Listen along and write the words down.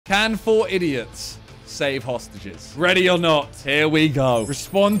Can 4 idiots save hostages? Ready or not, here we go.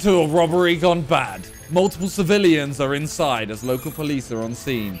 Respond to a robbery gone bad. Multiple civilians are inside as local police are on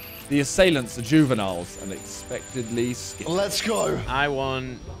scene. The assailants are juveniles and expectedly skip. Let's go. I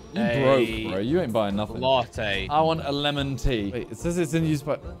want You broke, bro. You ain't buying nothing. latte. I want a lemon tea. Wait, it says it's in use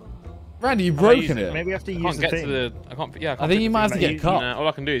by... Randy, you've broken it. Maybe we have to I use can't the get thing. to the. I can't. Yeah. I, can't I think you might have to thing get that cut. Nah, all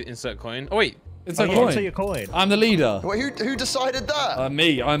I can do is insert coin. Oh wait. It's a Insert coin. your coin. I'm the leader. Wait, who decided that?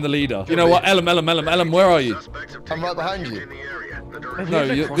 Me, I'm the leader. You know what? Ellum, where are you? I'm right behind you. No,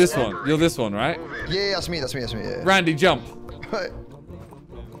 you're this one. You're this one, right? Yeah, that's me. Yeah. Randy, jump. Wait,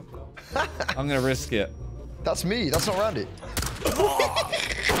 I'm gonna risk it. that's me. That's not Randy.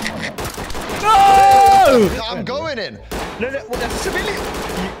 No! I'm going in. No, well, that's a civilian.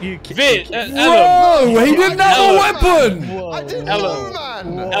 You Vit, Ellum. Whoa! He didn't have a weapon! I didn't Ellum. know,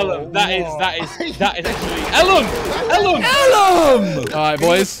 man. Ellum. That is actually Ellum. Ellum. Ellum! All right,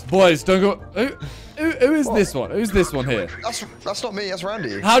 boys, don't go. Who is this one? Who's this one here? That's not me. That's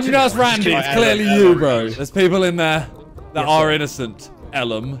Randy. How do you know it's Randy? It's clearly you, bro. There's people in there that are innocent.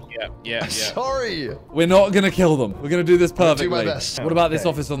 Ellum. Yeah. Sorry. We're not gonna kill them. We're gonna do this gonna do perfectly. my best. What about this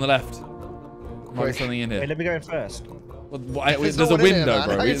office on the left? Might be something in Wait, here. let me go in first. There's no a one in here, window, man.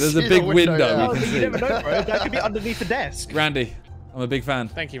 bro. I can There's see a the big window, window yeah. we can You see. never know, bro. That could be underneath the desk. Randy, I'm a big fan.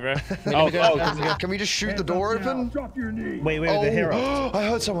 Thank you, bro. Can we just shoot the door open? Wait, the hero. I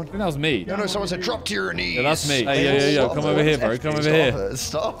heard someone. I think that was me. No, someone said drop to your knees. Yeah, that's me. Hey, yo, come over here, bro. Come over here.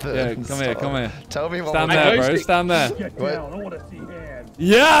 Stop it. Yeah, come here. Tell me what. Stand there, bro. Stand there. Wait.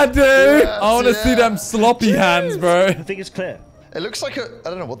 Yeah, I do. Yes, I want to see them sloppy hands, bro. I think it's clear. It looks like a. I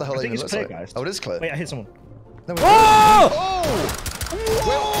don't know what the hell I it think even it's looks clear, like. guys. Oh, it is clear. Wait, I hit someone. No, wait. Oh!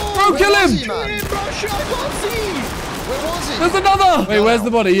 Bro, kill Where was him! he, man? Where was he? There's another! Wait, where's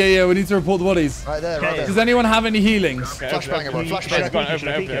the body? Yeah, we need to report the bodies. Right there, right there. Does anyone have any healings? Flashbang, everyone. Should I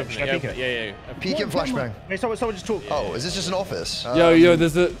Flashbang. peek it? Should I peek it? Yeah. Peek and flashbang. Wait, someone just talk. Oh, is this just an office? Yo,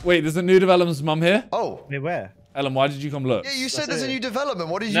 there's a new development's mum here. Oh. Wait, where? Ellen, why did you come look? Yeah, you said there's a new development.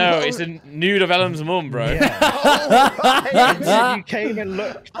 What did you? No, it's a nude of Ellen's mum, bro. Yeah. You came and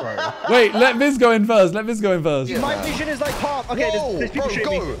looked, bro. Wait, let Viz go in first. My vision is like half. Okay, there's people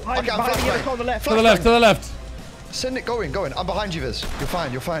shooting me. Behind Okay, I'm the flashbang. yellow on the left. To the left. Send it going. I'm behind you, Viz. You're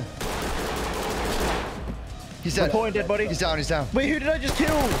fine. He's dead. Point, dead body. He's down. Wait, who did I just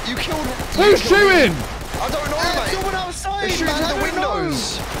kill? You killed him. Who's shooting? I don't know, mate. Someone outside, They're shooting man. through the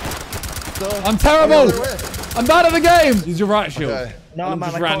windows. I'm terrible. Oh, I'm bad at the game. Use your right shield. Okay. No, Ellen man,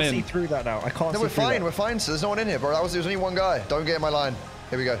 just I ran can't in. see through that now. I can't No, see we're through fine. that. We're fine. So there's no one in here, bro. There was only one guy. Don't get in my line.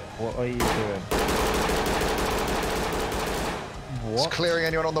 Here we go. What are you doing? It's clearing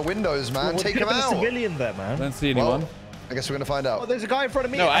anyone on the windows, man. Take him There's a out. civilian there, man. Don't see anyone. Well, I guess we're gonna find Oh, out. there's a guy in front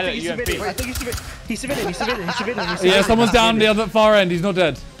of me. No, I think he's UMP. civilian. I think he's civilian. He's civilian. Yeah, someone's down the other far end. He's not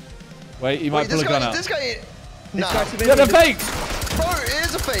dead. Wait, he might pull a gun out. This guy. This Nah. guy's Yeah, civilian. they're fake. Bro, it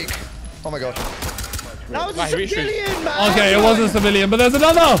is a fake. Oh my god. That was a Right, who shoots? civilian, man. Okay, it was a civilian, but there's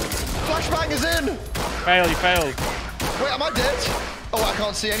another. Flashbang is in. He failed. Wait, am I dead? Oh, I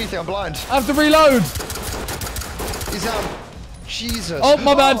can't see anything. I'm blind. I have to reload. He's down. Jesus. Oh,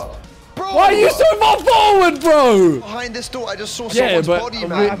 my bad. Bro. Why are you so far forward, bro? Behind this door, I just saw Yeah, someone's but body,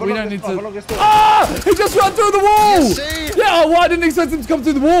 man. we don't need to. This door. Ah! He just ran through the wall. You see? Yeah, well, I didn't expect him to come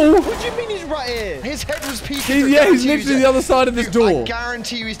through the wall. What do you mean he's right here? His head was peeking. He's, through. yeah, Guarantee he's you literally dead. the other side of this Dude, door. I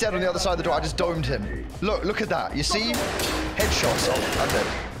guarantee you he's dead on the other side of the door. I just domed him. Look at that. You see? Headshots. Oh, I'm dead.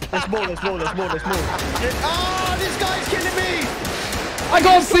 There's more. Ah, this guy's killing me. I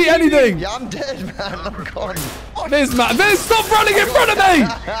can't see anything. Yeah, I'm dead, man. I'm gone. Viz, stop running in front of me.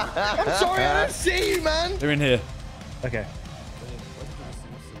 I'm sorry, I don't see you, man. They're in here. Okay.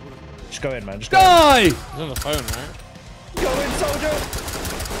 Just go in, man. Just go in. Die. He's on the phone, right? Go in, soldier.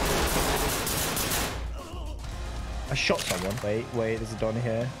 I shot someone. Wait, there's a Donny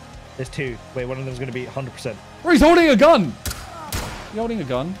here. There's two. Wait, one of them's gonna be 100%. Bro, he's holding a gun. He's holding a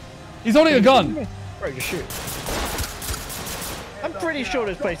gun. He's holding a gun. Bro, just shoot. I'm pretty sure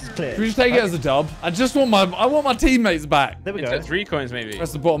this place is clear. Should we just take it as a dub? I want my teammates back. There we go. Insert 3 coins, maybe.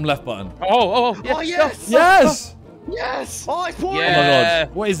 Press the bottom left button. Oh, Oh, yes! Yes. Yes! Oh, it's pouring! Oh my Yeah.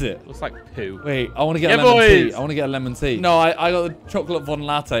 god. What is it? Looks like poo. Wait, I want to get Yeah, a lemon tea. boys. I want to get a lemon tea. No, I got the chocolate von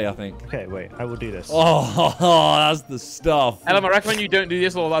latte, I think. Okay, wait. I will do this. Oh, that's the stuff. Ellen, I recommend you don't do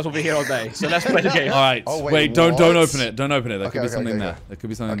this, or else we'll be here all day. So let's play the game. All right. Oh, wait, wait, don't what? open it. Don't open it. There could be Okay, something okay, there. okay. There could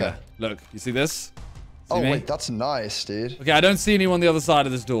be something Okay. there. Look, you see this? See Oh, me? wait, that's nice, dude. Okay, I don't see anyone on the other side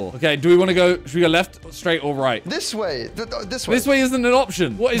of this door. Okay, do we want to go? Should we go left, straight, or right? This way. This way. This way isn't an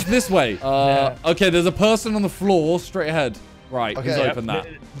option. What is this way? Okay, there's a person on the floor straight ahead. Right, Okay. who's Yep. opened that?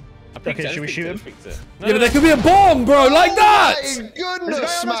 Okay, should we shoot him? Yeah, but there could be a bomb, bro, like that! My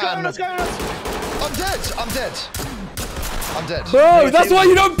goodness, man. Let's go. I'm dead. I'm dead. I'm dead. Bro, that's why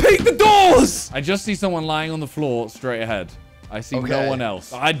you don't peek the doors! I just see someone lying on the floor straight ahead. I see no one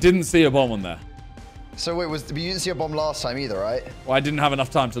else. I didn't see a bomb on there. So wait, you didn't see a bomb last time either, right? Well, I didn't have enough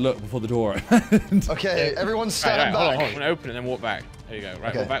time to look before the door opened. Okay, everyone stand Hold on. back. I'm gonna open it and then walk back. There you go.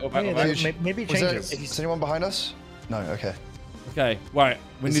 Right, Okay. walk back. Maybe it Was there, changes. is anyone behind us? No, okay. Okay, right.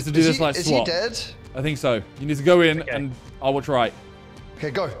 We need to do this like Is SWAT. he dead? I think so. You need to go in and I'll watch right.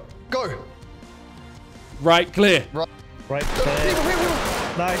 Okay, go. Go. Right, clear. Right. Right.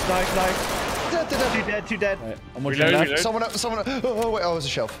 Nice. Dead. Too dead. Right, I'm watching Reload, left. reload. Someone. Oh, wait. Oh, it was a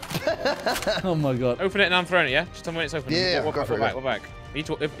shelf. Oh my god. Open it and I'm throwing it, yeah? Just tell me when it's open. Yeah, walk go back, for walk it, back. You need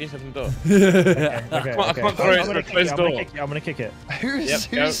to open the door. Okay. I can't throw it through a closed door. I'm gonna kick it. Who's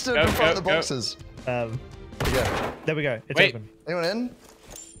go, stood go, in front of the go. boxes? Um, Yeah. there we go. It's Wait. open. Anyone in?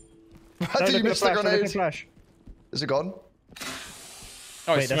 I No, think look you at the missed the flash. Look at the grenade. flash. Is it gone?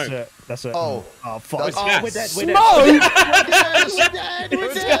 Oh, Wait, it's that's smoke. it. That's it. Oh. Oh fuck. That's Oh, gas. we're dead. Smoke!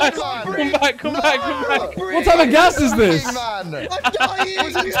 We're Gas. Come back. Come back. What type of gas is this? Man. I'm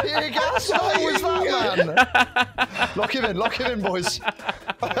dying. Was it tear gas? What was that, man? Lock him in, boys.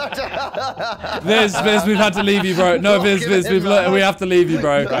 Viz, we've had to leave you, bro. No, Viz, we have to leave you,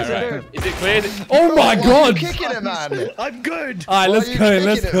 bro. Right. Is it cleared? Oh my Why are you god! kicking it, man. I'm good. Alright, let's are you go in,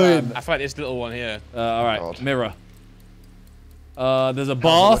 let's kicking it, go in. man? I feel like this little one here. Alright, God. mirror. There's a How's it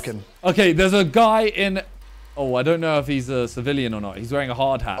bath. looking? Okay, there's a guy in... Oh, I don't know if he's a civilian or not. He's wearing a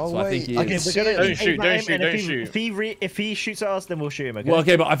hard hat, Oh, so I think he wait. is. Okay, We're gonna Don't shoot, don't shoot, don't shoot. If he shoots at us, then we'll shoot him. Okay. Well,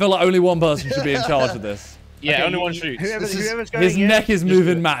 okay, but I feel like only one person should be in charge of this. Yeah, Okay, only one shoots. Whoever's going His in, neck is just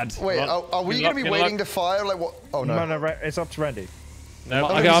moving do it. mad. Wait, are we going to be waiting to fire? Like what? Oh, no. No, it's up to Randy. No,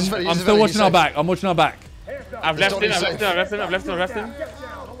 Okay, I'm still watching our back. I'm watching our back. I've left Donnie's him. safe. I've left him.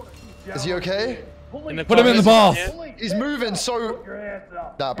 Is he okay? Put him in the bath. He's moving so...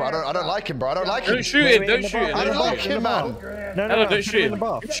 Nah, bro, I don't like him, bro. I don't like him. Don't shoot him. Don't shoot him. I don't like him, man. No, Ella, don't put shoot him in him. the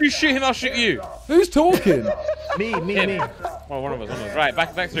bath. If you shoot him, I'll shoot you. Who's talking? Me. Well, one of us. Right,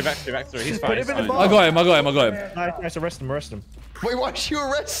 back through. He's fine. Put He's him in the fine. I got him. Nice, arrest him. Wait, why is you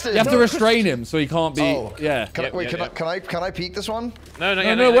arrested? You have to restrain him so he can't be... Oh. Yeah. Can I peek this one? No,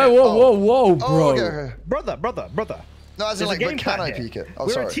 Whoa, bro. Oh, okay. Brother. No, as in There's like, a game but can plan I here. peek it? Oh,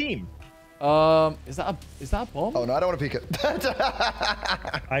 We're sorry. a team. Is that a bomb? Oh, no, I don't want to peek it.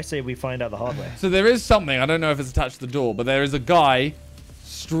 I say we find out the hard way. So there is something. I don't know if it's attached to the door, but there is a guy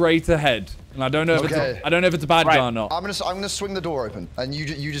straight ahead, and I don't know if it's a bad guy or not. I'm gonna swing the door open, and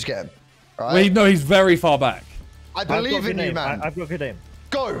you just get him. All right? Wait, no, he's very far back. I believe in you, man. I've got good aim.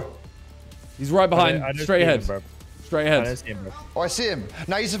 Go. He's right behind, I don't straight see ahead. him, bro. Straight I don't ahead. see him, bro. Oh, I see him.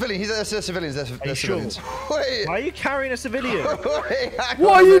 No, he's a civilian. They're civilians. They're sure? civilians. Wait. Why are you carrying a civilian? Wait, hang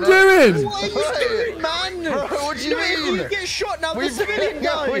What on are a you minute. doing? What are you doing, man? Bro, what do you mean? You get shot now. We The civilian we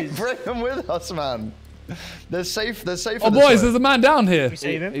guys. bring them with us, man. They're safe. They're safe. Oh, boys, there's a man down here.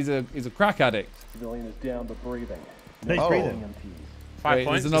 save him? He's a crack addict. Civilian is down but breathing. No, he's Oh. breathing. 5 Wait,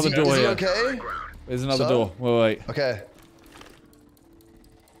 points. there's another Is door he here. okay? There's another So? door. Wait. Okay.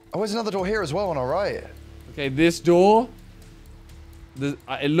 Oh, there's another door here as well on our right. Okay, this door.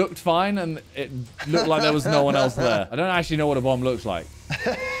 It looked fine, and it looked like there was no one else there. I don't actually know what a bomb looks like.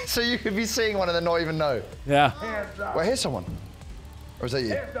 So you could be seeing one and then not even know. Yeah. Wait, here's someone. Or is that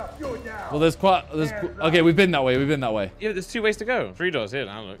you? Well, okay, we've been that way. Yeah, there's 2 ways to go. 3 doors here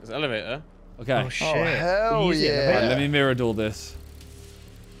now. Look, it's an elevator. Okay. Oh shit. Oh, hell Easy, yeah. Right, let me mirror all this.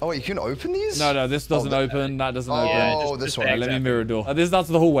 Oh, wait, you can open these? No, this doesn't open. That doesn't open. Oh, just- this just one. Right, let me mirror door. That's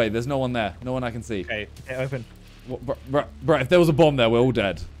the hallway. There's no one there. No one I can see. Okay. Yeah, open. Bro, if there was a bomb there, we're all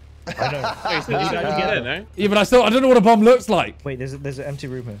dead. I know. Wait, so you guys get in, no? Yeah, but I don't know what a bomb looks like. Wait, there's an empty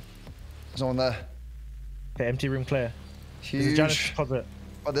room here. There's no one there. Okay, empty room clear. There's a Huge. janitor's closet.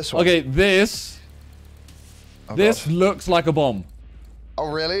 Oh, this one. Okay, this Oh, this God. looks like a bomb.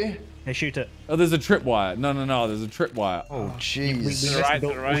 Oh, really? Hey, shoot it. Oh, there's a tripwire. No, there's a tripwire. Oh, We jeez. missed the right, the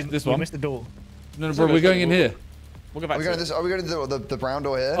to door. the right. This We one? missed the door. No, bro, we're going in here. We'll go back Are we to going to it. this? Are we going to the brown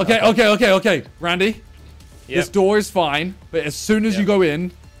door here? Okay. Randy, Yep. this door is fine, but as soon as you go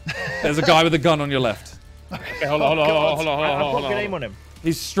in, there's a guy with a gun on your left. Okay, hold on. I've got good aim on him.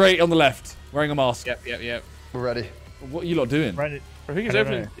 He's straight on the left, wearing a mask. Yep. We're ready. What are you lot doing? Right. Bro, who keeps I don't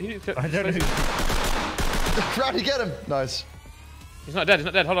opening? know. I don't know who. Randy, get him. Nice. He's not dead.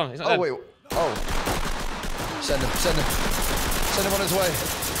 Hold on. He's not Oh, dead. wait. Oh. Send him on his way.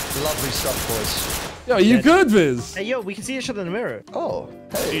 Lovely stuff, boys. Yo, are you good, Viz? Hey, yo, we can see each other in the mirror. Oh,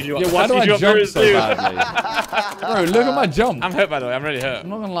 hey. Yeah, Yeah, why do I jump so badly? Bro, look at my jump. I'm hurt, by the way. I'm really hurt. I'm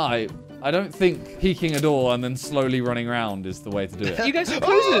not gonna lie. I don't think peeking a door and then slowly running around is the way to do it. You guys are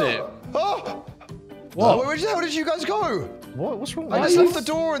closing it. Oh! What? Where did you guys go? What's wrong? I with just you? left the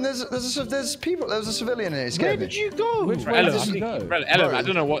door and there's people. There was a civilian in it. It Where scared me. did you go? Which way Ellen, did I you think- go? Ellen, I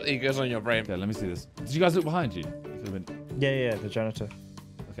don't know what goes on in your brain. Okay, let me see this. Did you guys look behind you? Yeah, the janitor.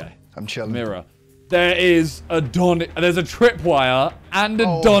 Okay. I'm chilling. Mirror. There is a Donny. There's a tripwire and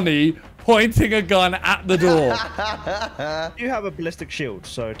a Donny pointing a gun at the door. You have a ballistic shield,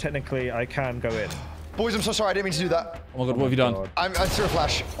 so technically I can go in. Boys, I'm so sorry. I didn't mean to do that. Oh my god, what have you done? God. I threw a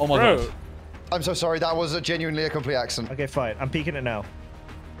flash. Oh my Bro. god. I'm so sorry. That was genuinely a complete accident. Okay, fine. I'm peeking it now.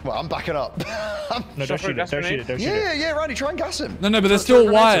 Well, I'm backing up. No, don't shoot it. Don't shoot it. Don't shoot it. Yeah, Randy, try and gas him. No, but there's Throw still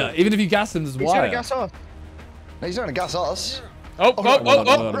grenades wire. at him. Even if you gas him, there's He's gonna wire. gas off. No, he's not going to gas us. Oh, Oh my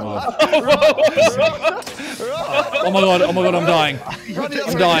god, oh my god, I'm dying. Randy,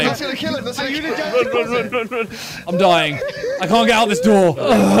 I'm dying. That's going to kill him. That's going to kill him. Run. I'm dying. I can't get out this door.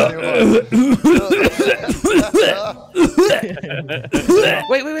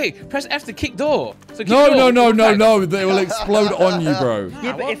 Wait. Press F to kick door. So kick No, door. no. They will explode on you, bro.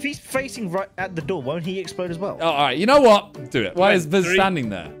 Yeah, but if he's facing right at the door, won't he explode as well? Oh, all right, you know what? Do it. Why is Viz Three. standing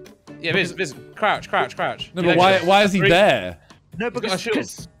there? Yeah, Viz, crouch. No, but why is he there? No, got a because shield.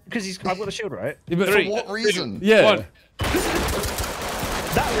 he's. I've got the shield, right? Yeah, but- Three. For what reason? Yeah. One.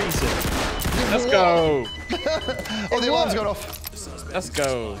 That reason. Let's go. Oh, the alarm's gone off. Let's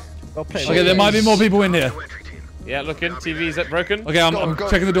go. I'll play. Okay, there might be more people in here. Yeah, looking. TV's broken. Okay, I'm Go.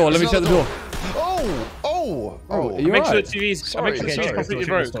 checking the door. Let me check There's the door. Oh. you Make sure alright? the TV's. Sorry, Make sure the sorry. TV's completely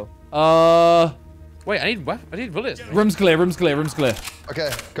broke. Wait, I need bullets. Room's clear. Room's clear. Okay,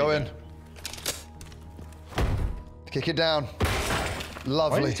 go in. Kick it down. Why did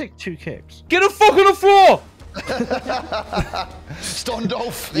Lovely. it take 2 kicks? Get the fuck on the floor.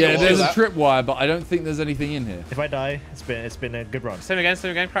 Stondolf. Yeah, there's a tripwire, but I don't think there's anything in here. If I die, it's been a good run. Same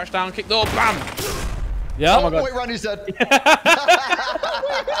again. Crouch down. Kick door. Bam. Yeah. Oh, wait, Randy's dead.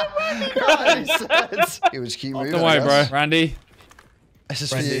 Randy's dead. It was keep moving. Don't worry, bro. Randy, This is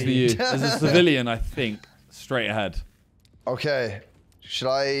this is for you. There's a civilian, I think, straight ahead. Okay.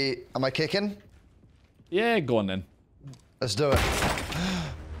 Am I kicking? Yeah, go on then. Let's do it.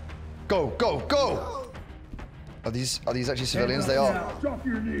 Go. Are these actually civilians? They are.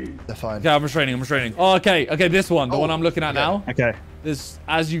 They're fine. Okay, I'm restraining. Oh, okay, this one, the one I'm looking at now. Okay. This,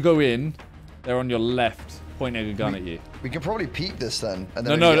 as you go in, they're on your left, pointing a gun at you. We can probably peek this then. And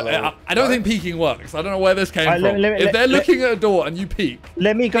No, then maybe I don't think peeking works. I don't know where this came Alright, from. If they're looking at a door and you peek,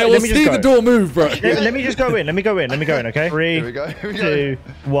 Let me go. they will Let me see just the go. door move, bro. Let me just go in. Let me go in. Okay. 3, Here we go. 2,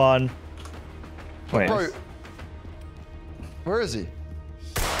 1. Wait. Bro, where is he?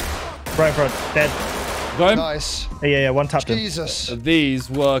 Right in front. Dead. Go. Nice. Yeah. One tapped him. Jesus. These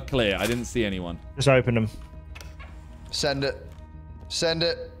were clear. I didn't see anyone. Just open them. Send it.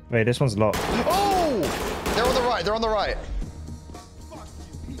 Wait, this one's locked. Oh! They're on the right.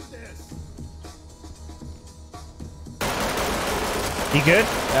 You good?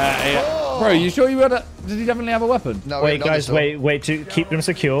 Yeah. Bro, you sure you had a... Did he definitely have a weapon? No, Wait, no, guys, they're wait to keep them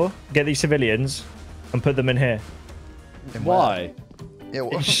secure. Get these civilians and put them in here. still- Why? Yeah,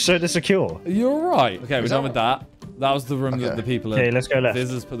 what? So they're secure. You're right. Okay, we're Is done that- with that. That was the room that Okay. the people Okay, in. let's go left.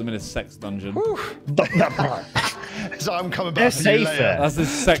 Viz has put them in a sex dungeon. So I'm coming They're back to you safer. later. That's the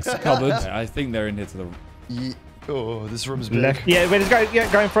sex cupboard. I think they're in here to the... Oh, this room's big. Left. Yeah, wait, let's go. Yeah,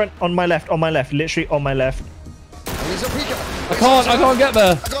 go in front. On my left. Literally on my left. He's a peeker. I can't get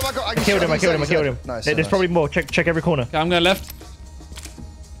there. I Killed him. Nice. There's probably more. Check every corner. Okay, I'm going left.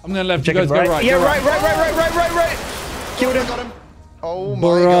 You Check guys him go right. right. Yeah, go right. Killed him. Got him. Oh my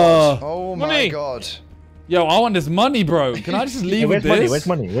Bruh. god. Oh my Money. god. Yo, I want this money, bro. Can I just leave with this? Where's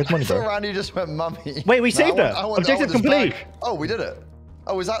money, So bro? Randy just went mummy. Wait, we No, saved her. I want Objective this complete. back. Oh, we did it.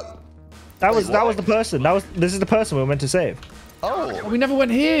 Oh, is that? That was what? the person. This is the person we were meant to save. Oh. We never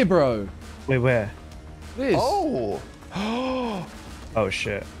went here, bro. Wait, where? This. Oh. Oh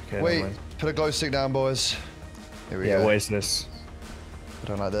shit. Okay. never Wait. mind. Put a glow stick down, boys. Here we Yeah. go. What is this? I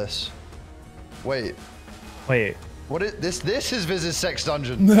don't like this. Wait. Wait, What is this? This is Viz's sex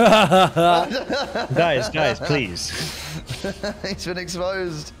dungeon. guys, please He's been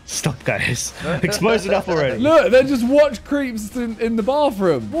exposed. stop, guys. Exposed enough already. Look, they just watch creeps in the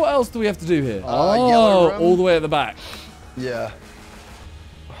bathroom. What else do we have to do here? yellow room. All the way at the back. Yeah.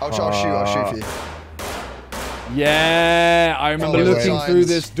 I'll shoot for you. Yeah, I remember Oh, looking signs. through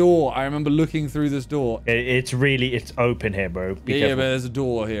this door. It's open here, bro. Be Yeah, careful. but there's a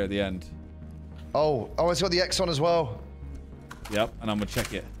door here at the end. Oh, it's got the X on as well. Yep, and I'm gonna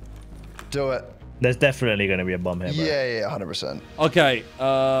check it. Do it. There's definitely going to be a bomb here, bro. Yeah, 100%. Okay,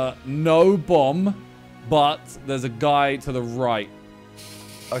 no bomb, but there's a guy to the right.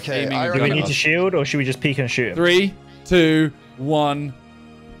 Okay, Aiming I and Do we reckon... need to shield or should we just peek and shoot him? 3, 2, 1.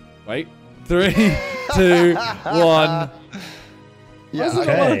 Wait. 3, 2, 1. Yeah,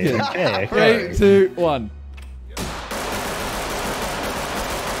 Okay, okay, okay. 3, 2, 1.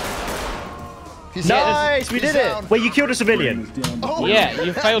 He's down. Nice, we He's did down. it. Wait, you killed a civilian. Oh, Yeah,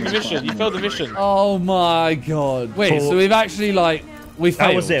 you failed the mission. You failed the mission. Oh my god. Wait, so we've actually like we failed.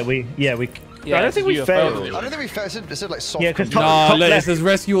 That was it. Yeah, I don't think we you failed. failed. I don't think we failed. It said like soft. Yeah, 'cause control. top- No, look, it left. says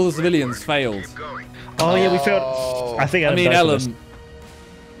rescue all the civilians failed. Oh yeah, we Oh. failed. I think I mean, died for this. Ellen,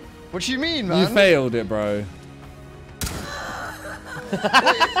 What do you mean, you man? failed it, bro. No,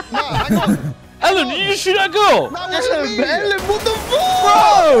 hang on. Ellen, did you just shoot that girl? That wasn't me. What the fuck?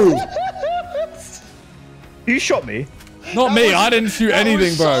 Bro! You shot me. Not That me, was- I didn't shoot that anything,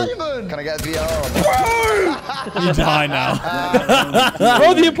 was bro. Simon. Can I get a VR? You die now.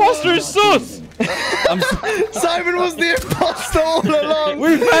 Bro, the imposter is sus. Simon was the imposter all along.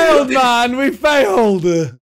 We failed, man. We failed.